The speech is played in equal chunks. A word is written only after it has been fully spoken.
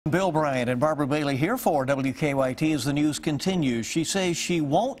Bill Bryant and Barbara Bailey here for WKYT as the news continues. She says she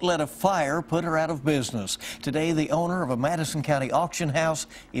won't let a fire put her out of business. Today, the owner of a Madison County auction house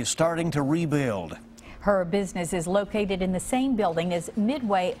is starting to rebuild. Her business is located in the same building as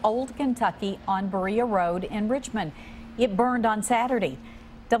Midway Old Kentucky on Berea Road in Richmond. It burned on Saturday.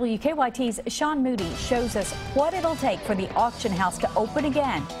 WKYT's Sean Moody shows us what it'll take for the auction house to open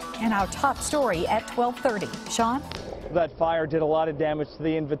again. And our top story at 12:30. Sean? That fire did a lot of damage to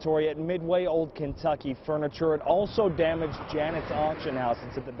the inventory at Midway Old Kentucky Furniture. It also damaged Janet's auction house.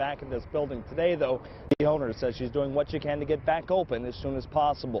 It's at the back of this building. Today, though, the owner says she's doing what she can to get back open as soon as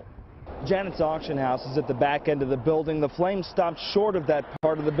possible. Janet's auction house is at the back end of the building. The flames stopped short of that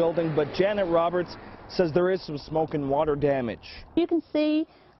part of the building, but Janet Roberts says there is some smoke and water damage. You can see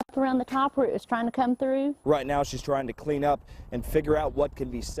up around the top where it was trying to come through. Right now, she's trying to clean up and figure out what can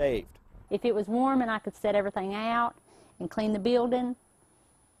be saved. If it was warm and I could set everything out and clean the building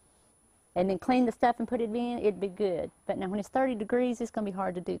and then clean the stuff and put it in, it'd be good. But now when it's 30 degrees, it's going to be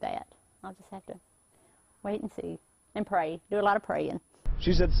hard to do that. I'll just have to wait and see and pray, do a lot of praying.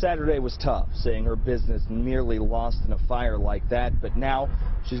 She said Saturday was tough, saying her business nearly lost in a fire like that, but now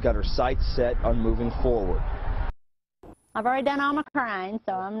she's got her sights set on moving forward. I've already done all my crying,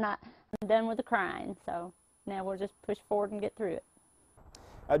 so I'm done with the crying. So now we'll just push forward and get through it.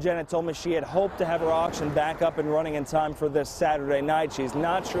 Janet told me she had hoped to have her auction back up and running in time for this Saturday night. She's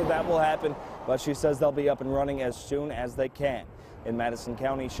not sure that will happen, but she says they'll be up and running as soon as they can. In Madison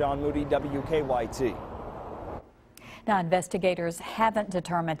County, Sean Moody, WKYT. Now, investigators haven't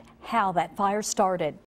determined how that fire started.